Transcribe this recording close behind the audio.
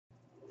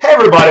Hey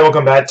everybody,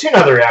 welcome back to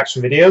another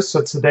reaction video.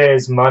 So today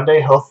is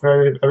Monday.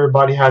 Hopefully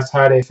everybody has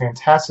had a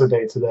fantastic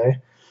day today.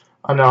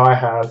 I know I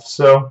have.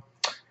 So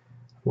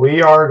I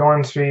am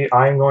going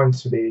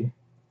to be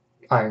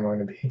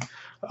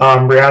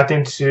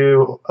reacting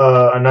to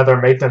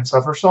another Make Them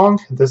Suffer song.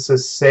 This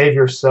is Save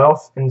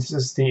Yourself, and this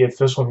is the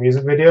official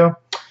music video.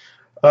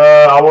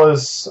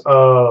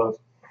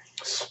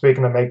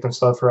 Speaking of Make Them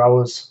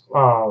Suffer,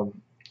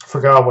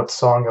 forgot what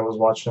song I was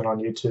watching on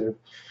YouTube.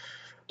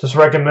 Just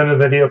recommended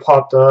video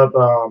popped up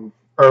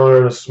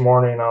earlier this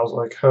morning. I was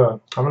like, I'm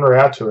gonna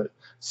react to it.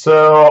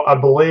 So I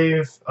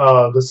believe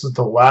this is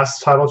the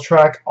last title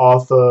track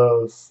off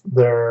of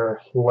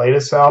their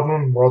latest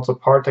album, Worlds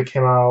Apart, that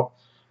came out,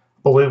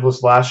 I believe,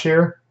 was last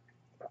year.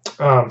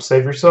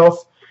 Save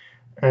Yourself.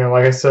 And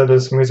like I said,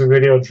 this music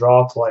video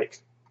dropped like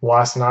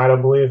last night, I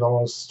believe,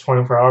 almost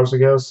 24 hours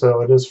ago.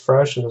 So it is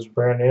fresh. It is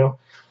brand new.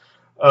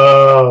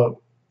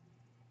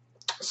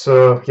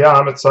 So yeah,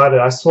 I'm excited.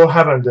 I still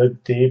haven't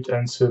dug deep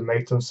into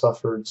Make Them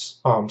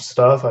Suffer's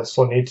stuff. I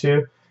still need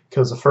to,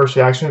 because the first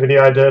reaction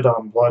video I did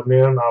on Blood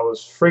Moon, I was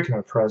freaking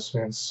impressed,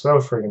 man. So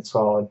freaking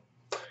solid.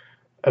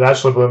 It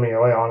actually blew me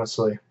away,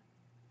 honestly.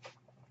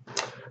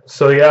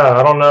 So yeah,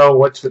 I don't know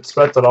what to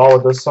expect at all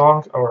with this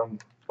song, or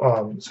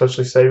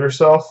especially Save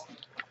Yourself.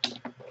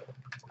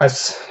 Like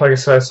I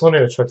said, I still need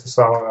to check this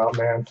song out,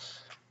 man.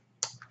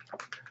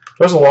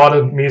 There's a lot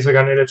of music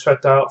I need to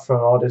check out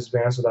from all these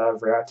bands that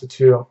I've reacted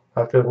to.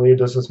 I believe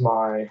this is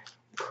my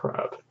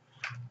I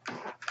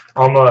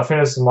think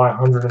this is my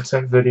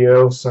 110th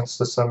video since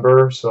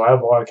December, so I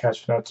have a lot of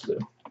catching up to do.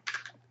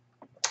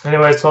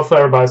 Anyways, hopefully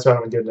everybody's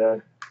having a good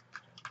day.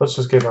 Let's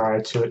just get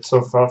right to it. So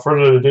without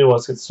further ado,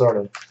 let's get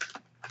started.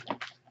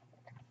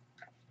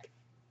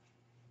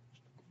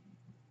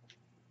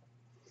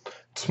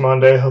 It's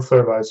Monday.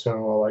 Hopefully everybody's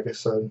doing well, like I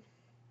said.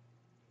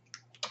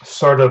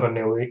 Start of a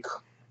new week.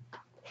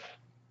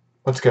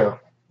 Let's go.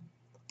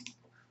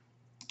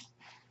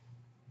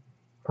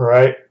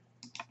 Right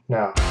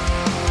now.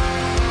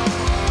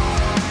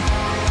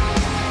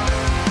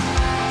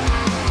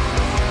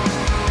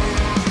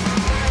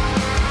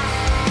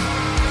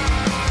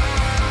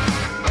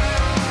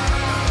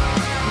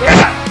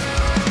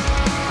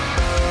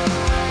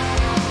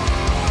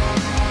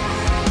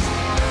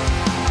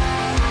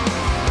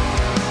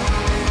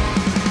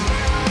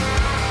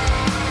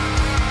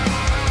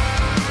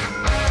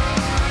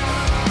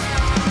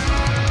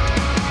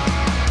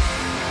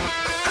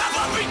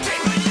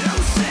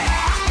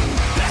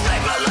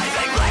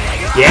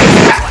 Yeah.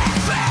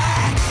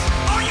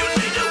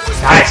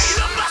 Nice.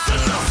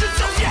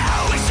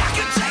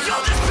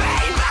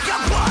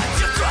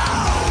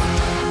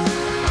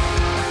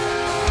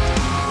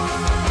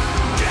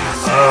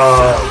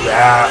 Oh,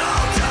 yeah.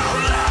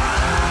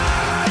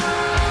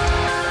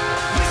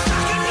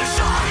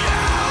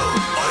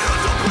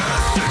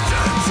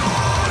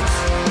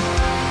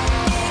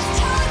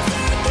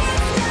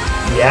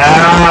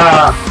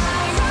 Yeah.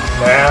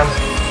 Man.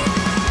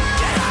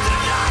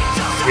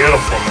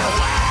 Beautiful, man.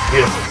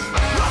 Beautiful.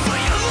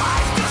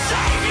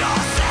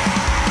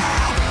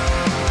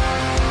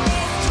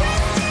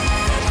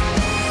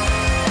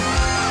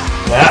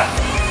 Yeah.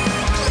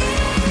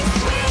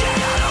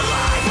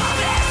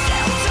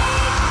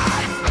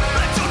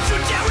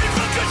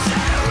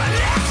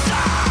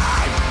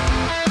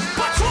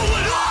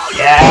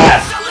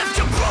 Yeah.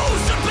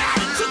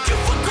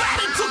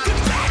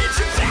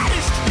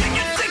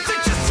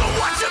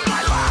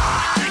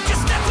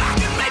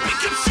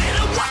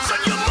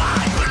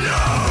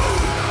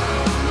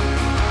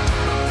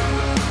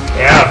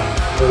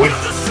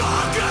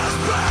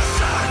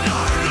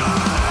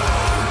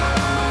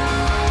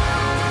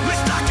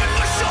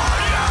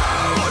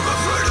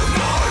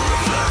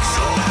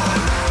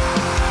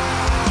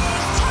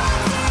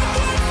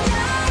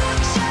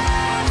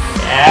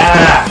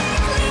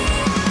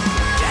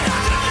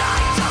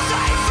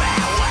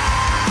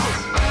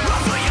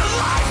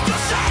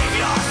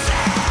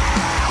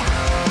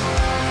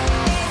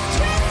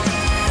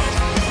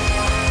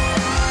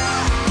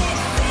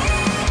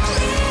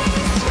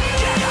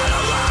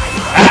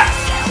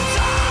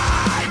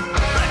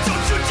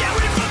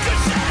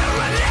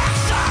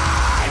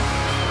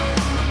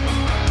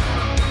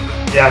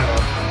 Yeah,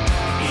 man.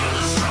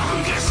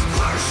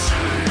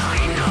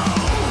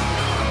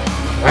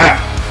 Ah.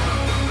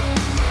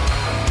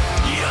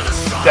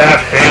 That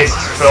bass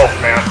is filth,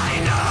 man.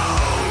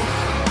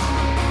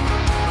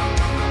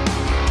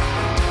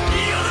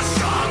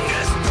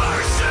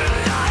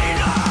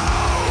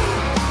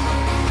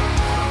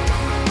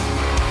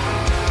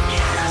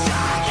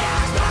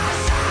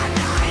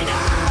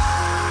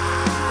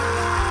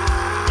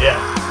 Yeah.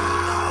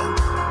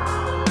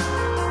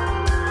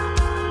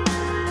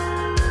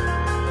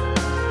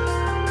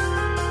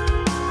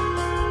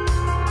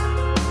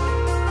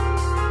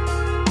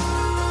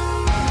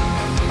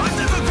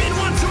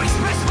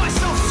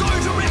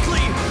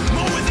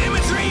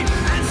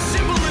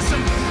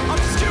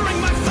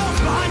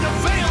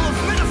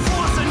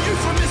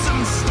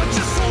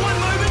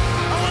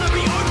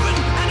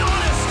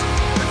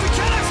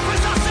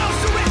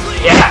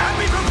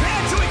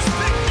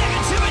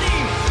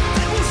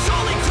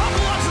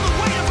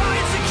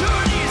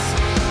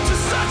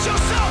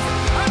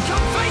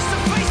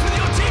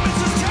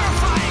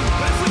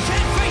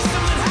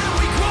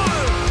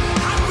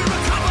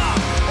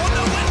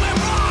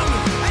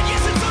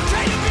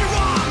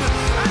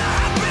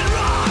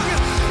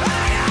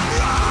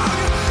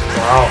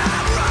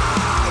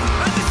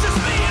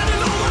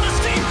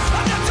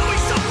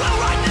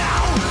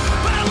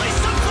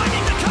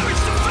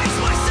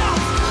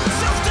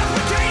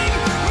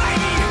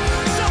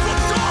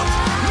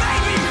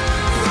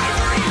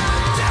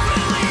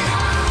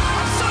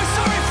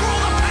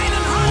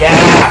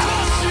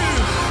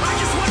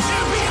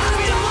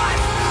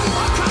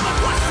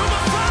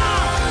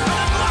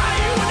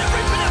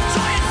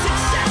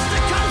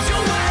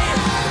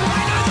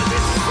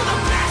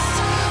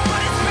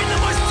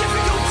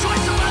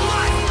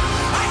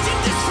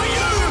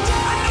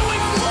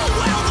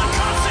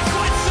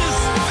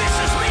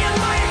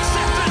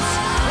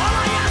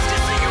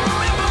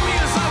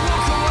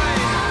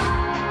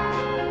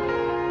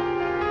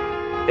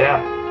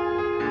 Yeah.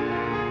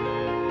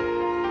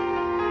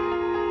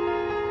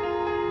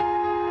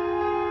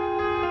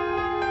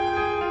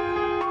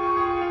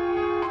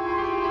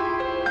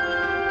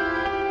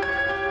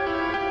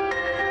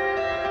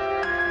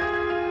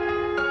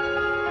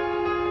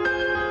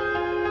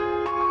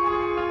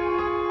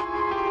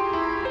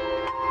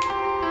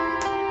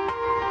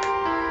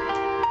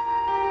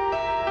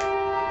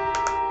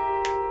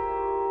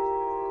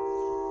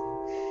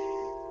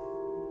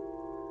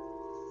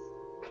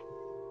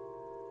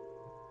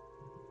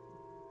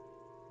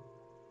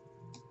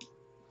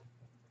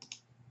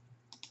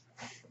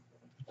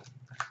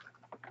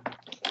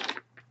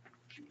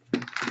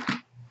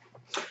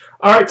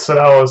 Alright, so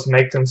that was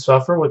Make Them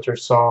Suffer with their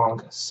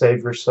song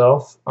Save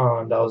Yourself.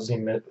 That was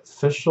the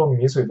official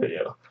music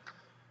video.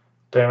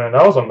 Damn it,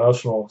 that was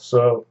emotional.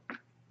 So,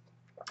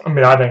 I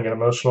mean, I didn't get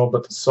emotional,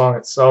 but the song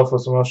itself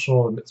was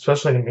emotional,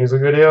 especially the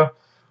music video.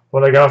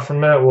 What I got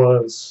from it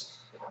was,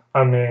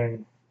 I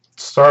mean,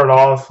 started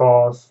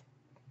off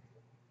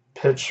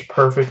pitch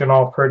perfect and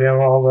all pretty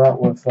and all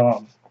that with,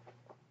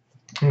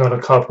 the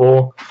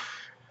couple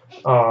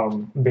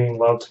being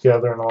loved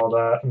together and all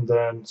that, and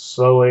then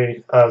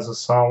slowly as the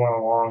song went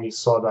along, you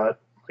saw that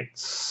like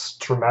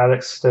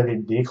dramatic, steady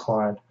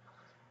decline,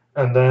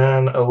 and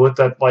then with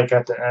that, like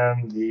at the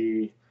end,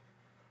 the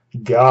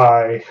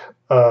guy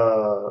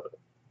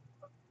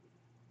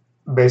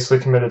basically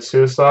committed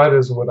suicide,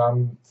 is what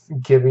I'm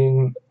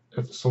giving,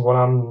 so what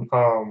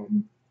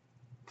I'm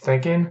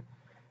thinking,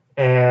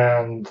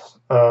 and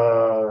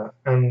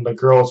in the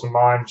girl's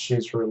mind,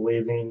 she's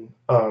reliving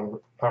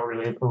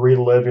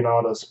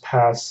all those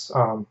past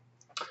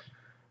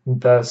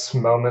best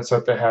moments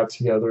that they had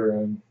together,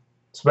 and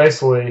it's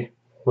basically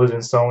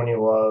losing someone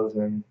you love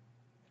and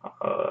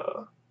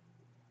uh,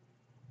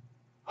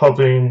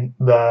 hoping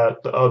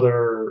that the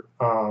other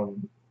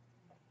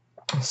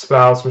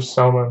spouse or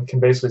someone can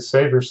basically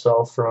save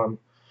yourself from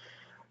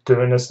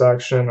doing this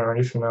action or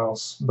anything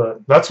else.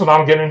 But that's what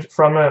I'm getting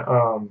from it.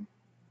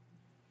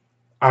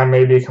 I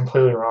may be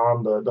completely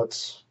wrong, but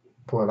that's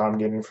what I'm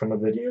getting from the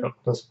video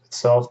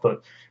itself.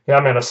 But yeah,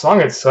 man, the song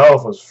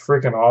itself was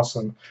freaking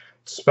awesome.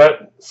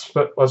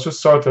 Let's just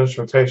start with the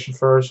instrumentation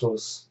first.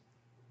 It's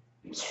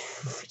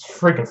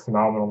freaking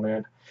phenomenal,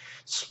 man.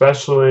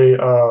 Especially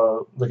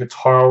the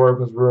guitar work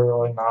was really,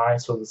 really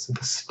nice. It was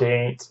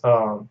distinct.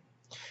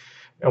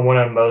 And went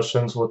in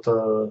motions with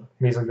the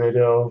music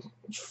video,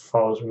 which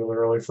follows really,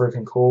 really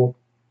freaking cool.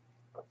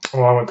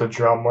 Along with the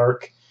drum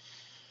work.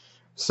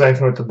 Same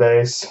thing with the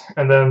bass,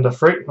 and then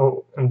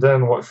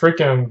what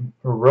freaking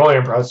really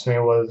impressed me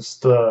was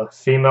the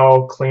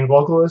female clean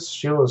vocalist.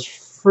 She was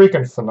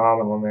freaking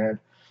phenomenal, man.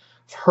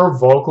 Her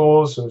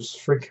vocals was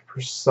freaking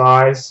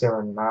precise. They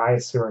were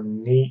nice. They were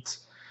neat.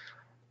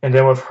 And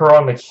then with her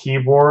on the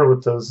keyboard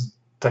with those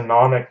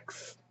dynamic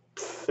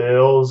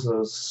fills,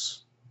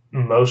 those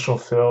emotional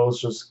fills,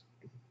 just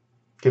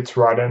gets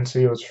right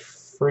into you. It was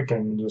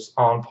freaking just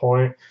on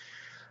point.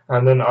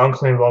 And then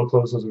Unclean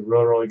Vocals was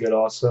really, really good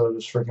also.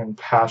 Just freaking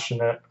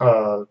passionate.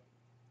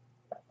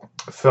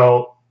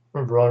 Felt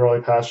really,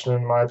 really passionate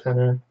in my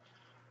opinion.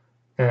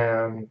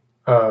 And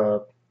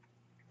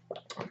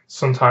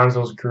sometimes it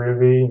was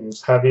groovy and it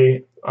was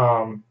heavy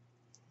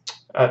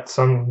at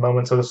some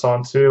moments of the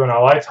song too. And I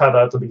liked how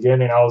that at the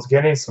beginning I was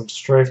getting some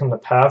Stray from the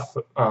Path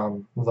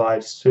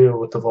vibes too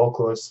with the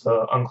vocalist,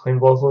 the Unclean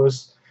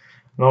vocalist.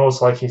 And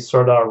almost like he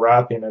started out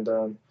rapping and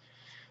then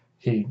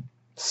he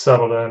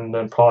settled in and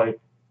then probably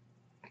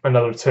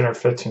another 10 or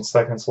 15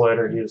 seconds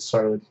later, he just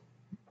started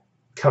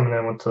coming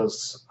in with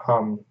this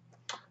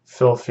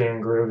filthy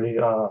and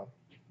groovy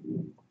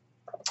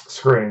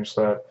screams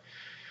that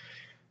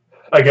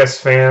I guess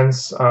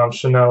fans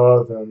should know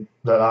of and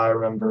that I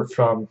remember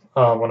from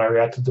when I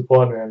reacted to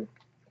Bloodman.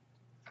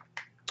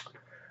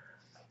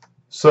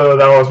 So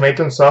that was Make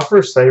Them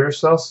Suffer, Save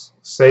Yourself.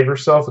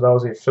 That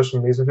was the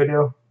official music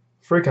video.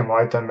 Freaking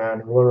like them,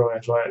 man. Really, really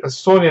enjoy it. I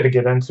still need to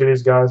get into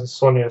these guys. I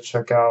still need to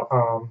check out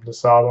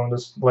this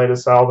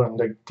latest album, and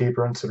dig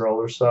deeper into their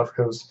older stuff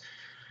because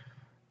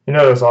you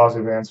know those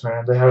Aussie bands,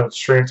 man. They have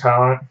extreme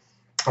talent.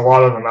 A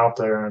lot of them out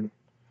there, and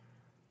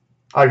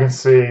I can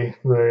see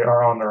they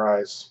are on the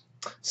rise.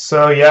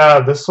 So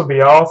yeah, this will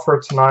be all for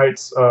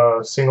tonight's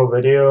single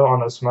video on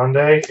this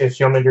Monday.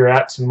 If you want me to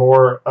react to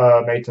more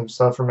Make Them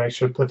Suffer, make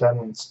sure to put that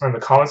in the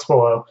comments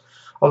below.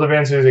 All the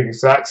bands do the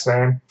exact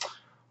same.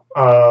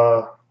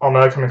 All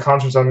my upcoming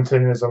concerts I'm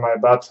attending is in my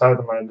about tab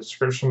in my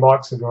description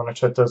box if you want to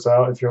check those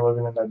out if you're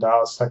living in the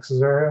Dallas,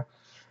 Texas area.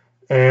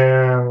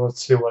 And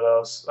let's see what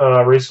else.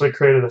 I recently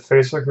created a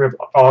Facebook group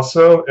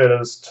also. It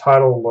is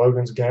titled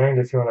Logan's Gang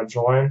if you want to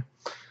join.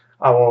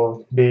 I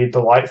will be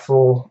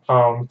delightful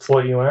to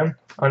let you in.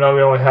 I know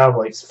we only have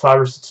like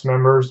 5 or 6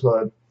 members,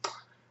 but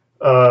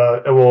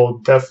it will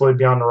definitely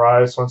be on the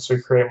rise once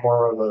we create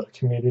more of a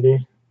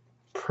community.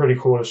 Pretty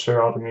cool to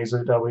share all the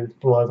music that we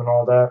love and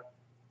all that.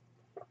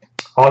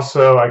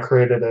 Also, I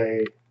created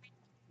a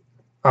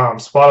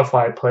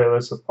Spotify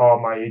playlist of all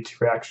my YouTube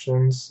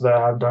reactions that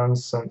I've done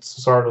since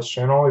the start of this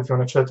channel. If you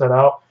want to check that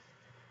out,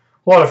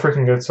 a lot of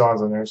freaking good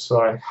songs in there,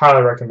 so I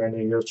highly recommend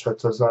you go check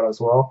those out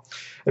as well.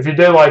 If you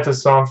did like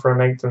this song for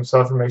Make Them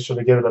Suffer, make sure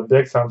to give it a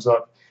big thumbs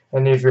up.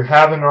 And if you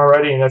haven't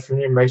already, and if you're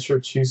new, make sure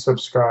to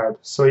subscribe.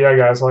 So yeah,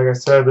 guys, like I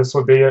said, this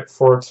will be it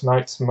for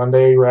tonight's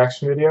Monday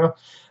reaction video.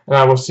 And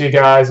I will see you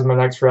guys in my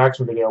next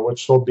reaction video,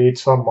 which will be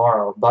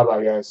tomorrow.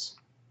 Bye-bye, guys.